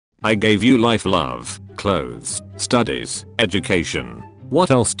I gave you life, love, clothes, studies, education. What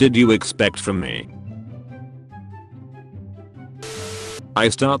else did you expect from me? I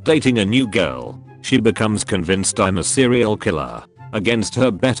start dating a new girl. She becomes convinced I'm a serial killer. Against her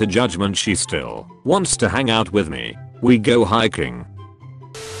better judgment, she still wants to hang out with me. We go hiking.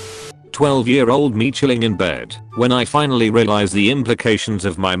 12-year-old me chilling in bed when I finally realize the implications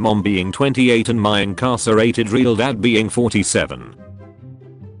of my mom being 28 and my incarcerated real dad being 47.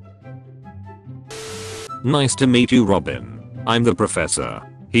 Nice to meet you, Robin. I'm the professor.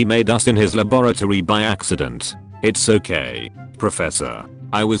 He made us in his laboratory by accident. It's okay, Professor.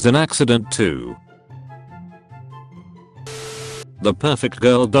 I was an accident too. The perfect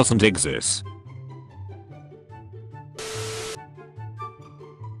girl doesn't exist.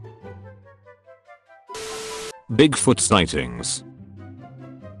 Bigfoot sightings.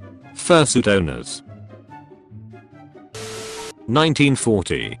 Fursuit owners.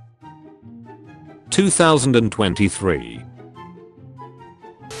 1940. 2023.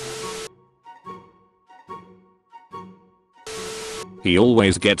 He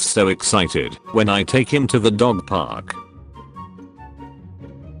always gets so excited when I take him to the dog park.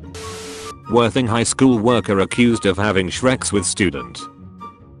 Worthing high school worker accused of having Shreks with student.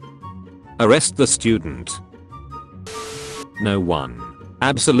 Arrest the student. No one.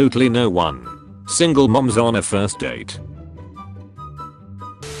 Absolutely no one. Single moms on a first date.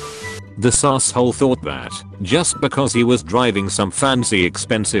 This asshole thought that, just because he was driving some fancy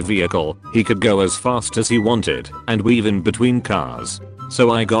expensive vehicle, he could go as fast as he wanted and weave in between cars.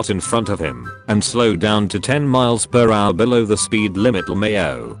 So I got in front of him and slowed down to 10 miles per hour below the speed limit.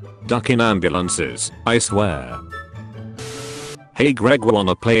 LMAO. Ducking ambulances, I swear. Hey Greg,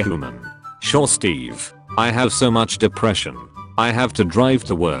 wanna play human? Sure Steve. I have so much depression. I have to drive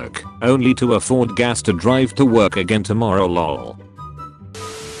to work, only to afford gas to drive to work again tomorrow, lol.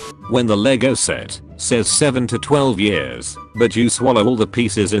 When the Lego set says 7 to 12 years, but you swallow all the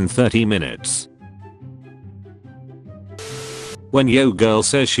pieces in 30 minutes. When yo girl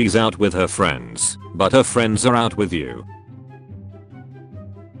says she's out with her friends, but her friends are out with you.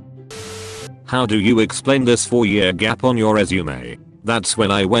 How do you explain this 4-year gap on your resume? That's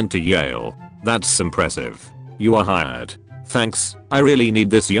when I went to Yale. That's impressive. You are hired. Thanks, I really need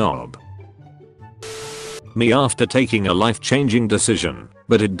this job. Me after taking a life-changing decision,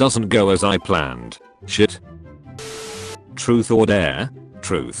 but it doesn't go as I planned. Shit. Truth or dare?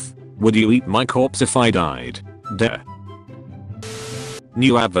 Truth. Would you eat my corpse if I died? Dare.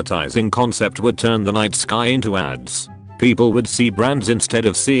 New advertising concept would turn the night sky into ads. People would see brands instead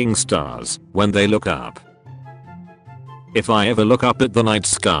of seeing stars when they look up. If I ever look up at the night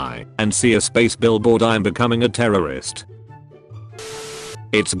sky and see a space billboard, I'm becoming a terrorist.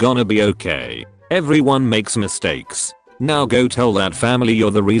 It's gonna be okay. Everyone makes mistakes. Now go tell that family you're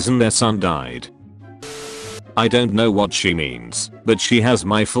the reason their son died. I don't know what she means, but she has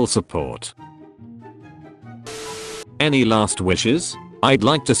my full support. Any last wishes? I'd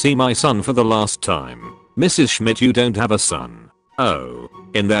like to see my son for the last time. Mrs. Schmidt, you don't have a son. Oh,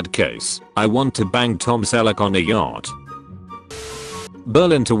 in that case, I want to bang Tom Selleck on a yacht.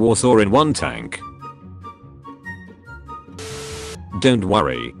 Berlin to Warsaw in one tank. Don't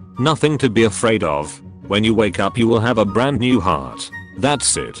worry, nothing to be afraid of. When you wake up you will have a brand new heart.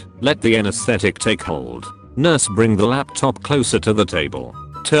 That's it, let the anesthetic take hold. Nurse, bring the laptop closer to the table.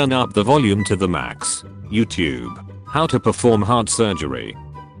 Turn up the volume to the max. YouTube. How to perform heart surgery.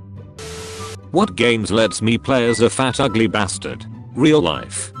 What games lets me play as a fat ugly bastard? Real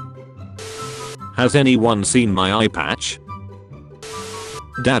life. Has anyone seen my eye patch?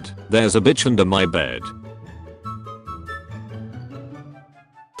 Dad, there's a bitch under my bed.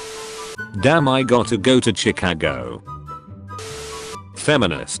 Damn, I gotta go to Chicago.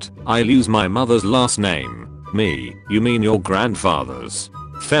 Feminist, I lose my mother's last name. Me, you mean your grandfather's.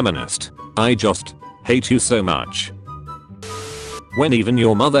 Feminist, I just hate you so much. When even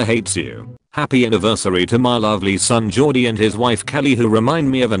your mother hates you. Happy anniversary to my lovely son Jordy and his wife Kelly, who remind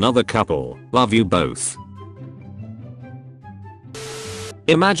me of another couple. Love you both.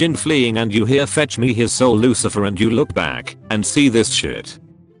 Imagine fleeing and you hear "fetch me his soul Lucifer" and you look back and see this shit.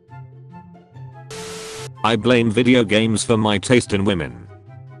 I blame video games for my taste in women.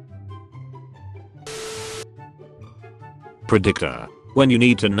 Predictor. When you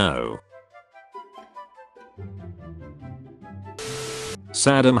need to know.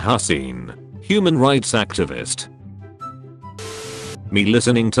 Saddam Hussein. Human rights activist. Me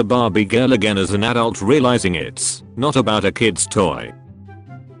listening to Barbie Girl again as an adult, realizing it's not about a kid's toy.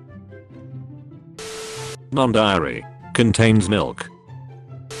 Non-dairy. Contains milk.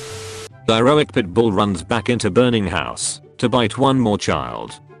 Heroic pit bull runs back into burning house to bite one more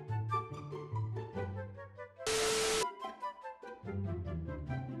child.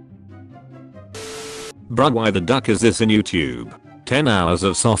 Bruh, why the duck is this in YouTube? 10 hours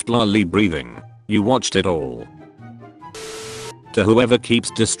of soft lolly breathing. You watched it all. To whoever keeps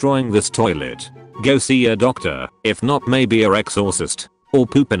destroying this toilet, go see a doctor, if not maybe a exorcist, or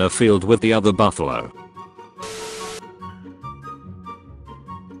poop in a field with the other buffalo.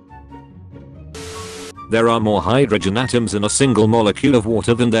 There are more hydrogen atoms in a single molecule of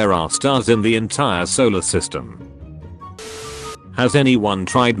water than there are stars in the entire solar system. Has anyone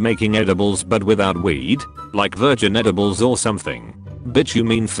tried making edibles but without weed? Like virgin edibles or something? Bitch, you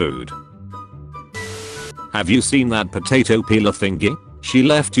mean food. Have you seen that potato peeler thingy? She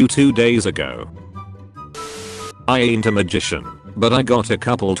left you 2 days ago. I ain't a magician, but I got a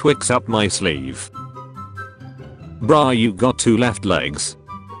couple tricks up my sleeve. Brah, you got 2 left legs.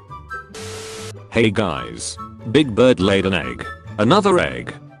 Hey guys. Big Bird laid an egg. Another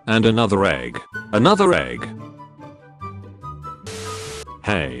egg. And another egg. Another egg.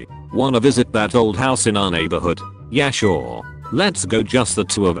 Hey, wanna visit that old house in our neighborhood? Yeah, sure. Let's go, just the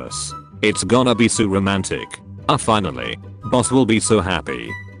 2 of us. It's gonna be so romantic. Finally. Boss will be so happy.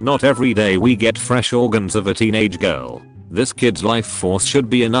 Not every day we get fresh organs of a teenage girl. This kid's life force should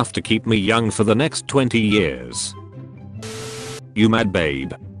be enough to keep me young for the next 20 years. You mad,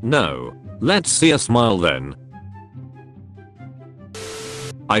 babe? No. Let's see a smile then.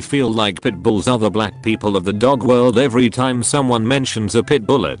 I feel like pit bulls are the black people of the dog world. Every time someone mentions a pit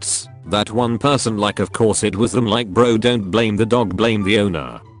bull, it's that one person like of course it was them. Like bro, don't blame the dog, blame the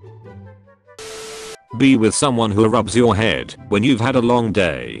owner. Be with someone who rubs your head when you've had a long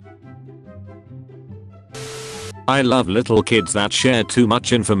day. I love little kids that share too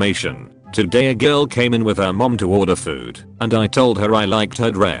much information. Today a girl came in with her mom to order food, and I told her I liked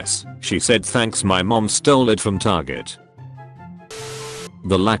her dress. She said thanks, my mom stole it from Target.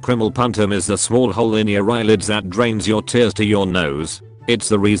 The lacrimal punctum is the small hole in your eyelids that drains your tears to your nose. It's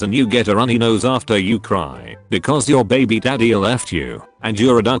the reason you get a runny nose after you cry, because your baby daddy left you, and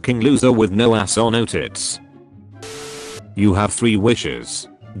you're a ducking loser with no ass or no tits. You have 3 wishes.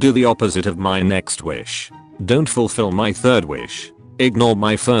 Do the opposite of my next wish. Don't fulfill my 3rd wish. Ignore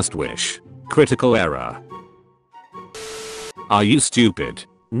my 1st wish. Critical error. Are you stupid?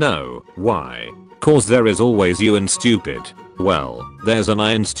 No. Why? Cause there is always you and stupid. Well, there's an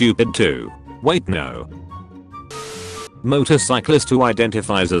I in stupid too. Wait, no. Motorcyclist who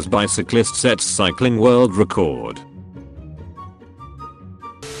identifies as bicyclist sets cycling world record.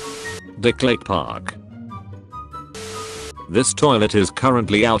 Dick Lake Park. This toilet is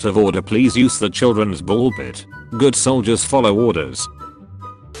currently out of order. Please use the children's ball pit. Good soldiers follow orders.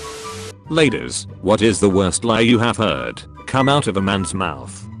 Ladies, what is the worst lie you have heard come out of a man's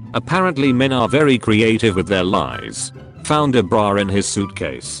mouth? Apparently men are very creative with their lies. Found a bra in his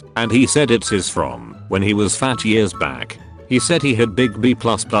suitcase, and he said it's his from when he was fat years back. He said he had big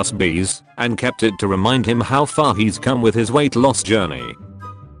B++Bs and kept it to remind him how far he's come with his weight loss journey.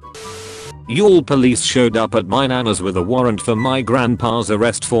 Y'all, police showed up at my nana's with a warrant for my grandpa's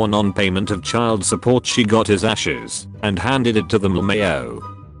arrest for non-payment of child support. She got his ashes and handed it to the Mayo.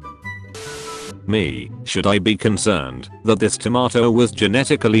 Me, should I be concerned that this tomato was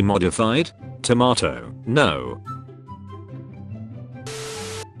genetically modified? Tomato, no.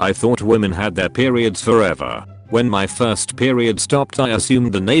 I thought women had their periods forever. When my first period stopped, I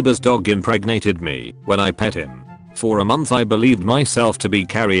assumed the neighbor's dog impregnated me when I pet him. For a month I believed myself to be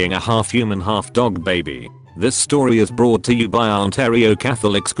carrying a half human half dog baby. This story is brought to you by Ontario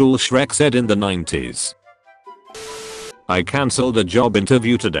Catholic School. Shrek said in the 90s. I cancelled a job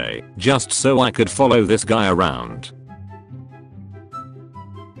interview today just so I could follow this guy around.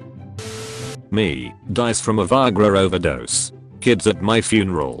 Me, dies from a Viagra overdose. Kids at my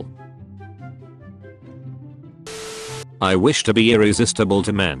funeral. I wish to be irresistible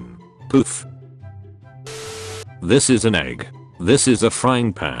to men. Poof. This is an egg. This is a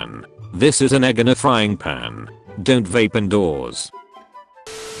frying pan. This is an egg in a frying pan. Don't vape indoors.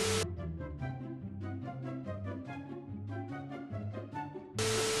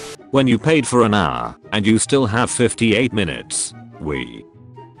 When you paid for an hour and you still have 58 minutes.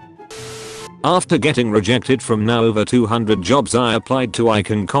 After getting rejected from now over 200 jobs I applied to, I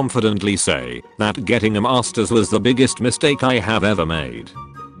can confidently say that getting a master's was the biggest mistake I have ever made.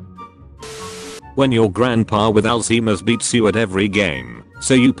 When your grandpa with Alzheimer's beats you at every game,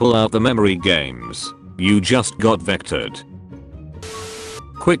 so you pull out the memory games, you just got vectored.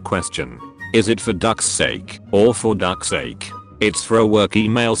 Quick question. Is it for duck's sake or for duck's sake? It's for a work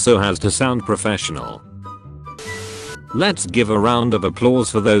email, so has to sound professional. Let's give a round of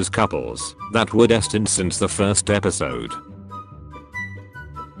applause for those couples that were destined since the first episode.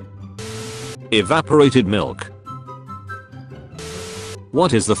 Evaporated milk.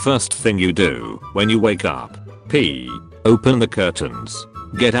 What is the first thing you do when you wake up? Pee. Open the curtains.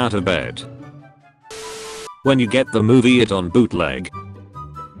 Get out of bed. When you get the movie It on bootleg.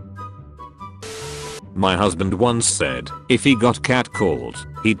 My husband once said, if he got catcalled,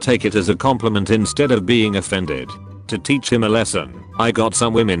 he'd take it as a compliment instead of being offended. To teach him a lesson, I got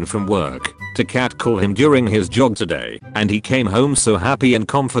some women from work to catcall him during his jog today, and he came home so happy and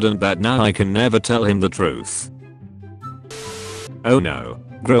confident that now I can never tell him the truth. Oh no,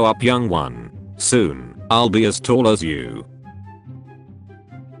 grow up young one. Soon, I'll be as tall as you.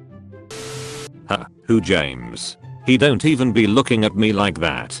 Huh, who James? He don't even be looking at me like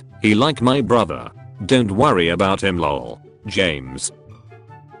that. He like my brother. Don't worry about him lol. James.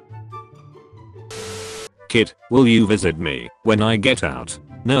 Kid, will you visit me when I get out?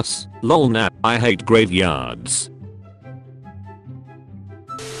 Nurse, lol nah, I hate graveyards.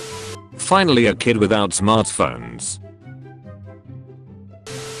 Finally a kid without smartphones.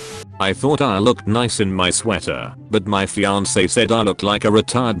 I thought I looked nice in my sweater, but my fiance said I looked like a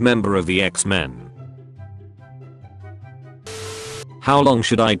retired member of the X-Men. How long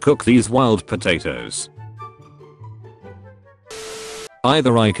should I cook these wild potatoes?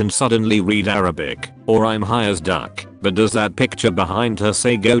 Either I can suddenly read Arabic, or I'm high as duck, but does that picture behind her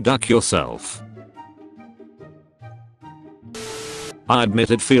say go duck yourself? I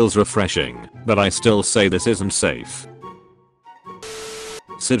admit it feels refreshing, but I still say this isn't safe.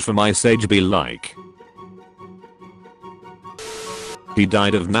 Sid from Ice Age be like. He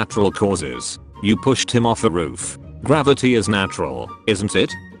died of natural causes. You pushed him off a roof. Gravity is natural, isn't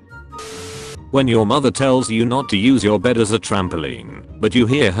it? When your mother tells you not to use your bed as a trampoline, but you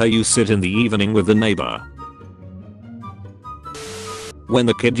hear her use it in the evening with the neighbor. When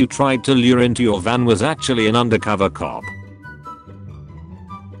the kid you tried to lure into your van was actually an undercover cop.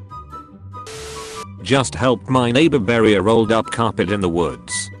 Just helped my neighbor bury a rolled up carpet in the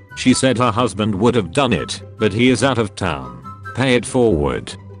woods. She said her husband would have done it, but he is out of town. Pay it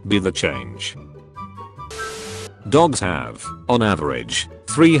forward. Be the change. Dogs have, on average,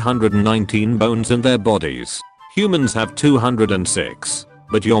 319 bones in their bodies. Humans have 206,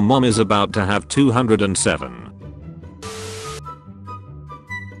 but your mom is about to have 207.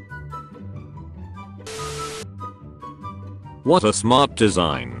 What a smart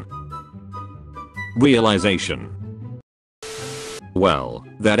design. Realization. Well,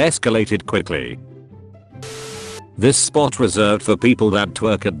 that escalated quickly. This spot reserved for people that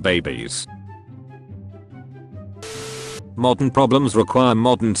twerk at babies. Modern problems require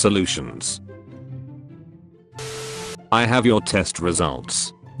modern solutions. I have your test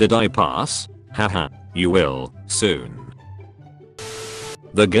results. Did I pass? Haha, you will, soon.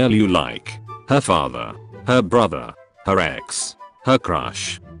 The girl you like. Her father. Her brother. Her ex. Her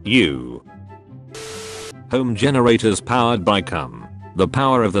crush. You. Home generators powered by cum. The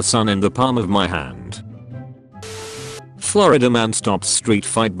power of the sun in the palm of my hand. Florida man stops street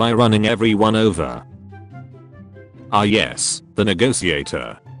fight by running everyone over. Ah yes, the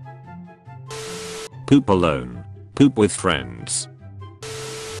negotiator. Poop alone. Poop with friends.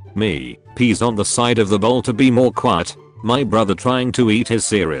 Me, peas on the side of the bowl to be more quiet. My brother trying to eat his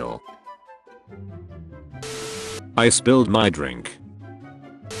cereal. I spilled my drink.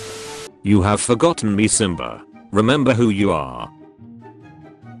 You have forgotten me, Simba. Remember who you are.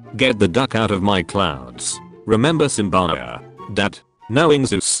 Get the duck out of my clouds. Remember Simba. Dad. Knowing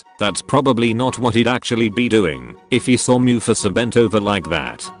Zeus, that's probably not what he'd actually be doing if he saw Mufasa bent over like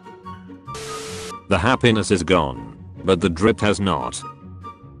that. The happiness is gone, but the drip has not.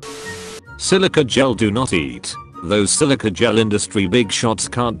 Silica gel do not eat. Those silica gel industry big shots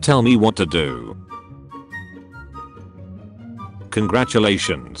can't tell me what to do.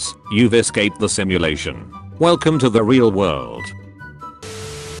 Congratulations, you've escaped the simulation. Welcome to the real world.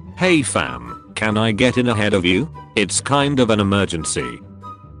 Hey fam, can I get in ahead of you? It's kind of an emergency.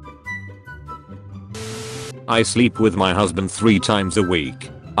 I sleep with my husband 3 times a week.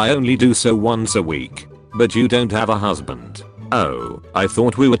 I only do so once a week. But you don't have a husband. Oh, I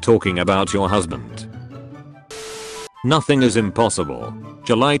thought we were talking about your husband. Nothing is impossible.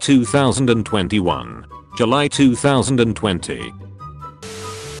 July 2021. July 2020.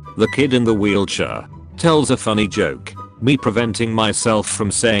 The kid in the wheelchair tells a funny joke. Me preventing myself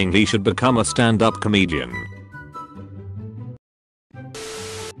from saying he should become a stand-up comedian.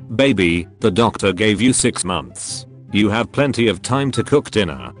 Baby, the doctor gave you 6 months. You have plenty of time to cook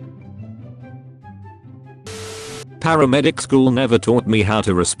dinner. Paramedic school never taught me how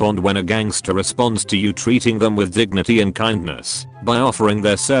to respond when a gangster responds to you treating them with dignity and kindness by offering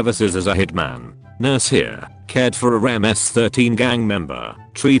their services as a hitman. Nurse here cared for a MS-13 gang member,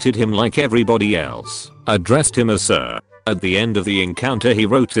 treated him like everybody else, addressed him as sir, At the end of the encounter he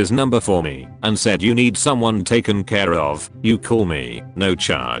wrote his number for me and said you need someone taken care of, you call me, no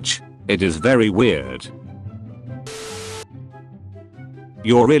charge. It is very weird.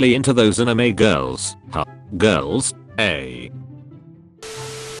 You're really into those anime girls, huh? Girls? A.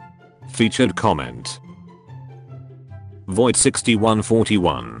 Featured comment. Void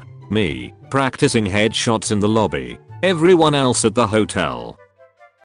 6141. Me, practicing headshots in the lobby. Everyone else at the hotel.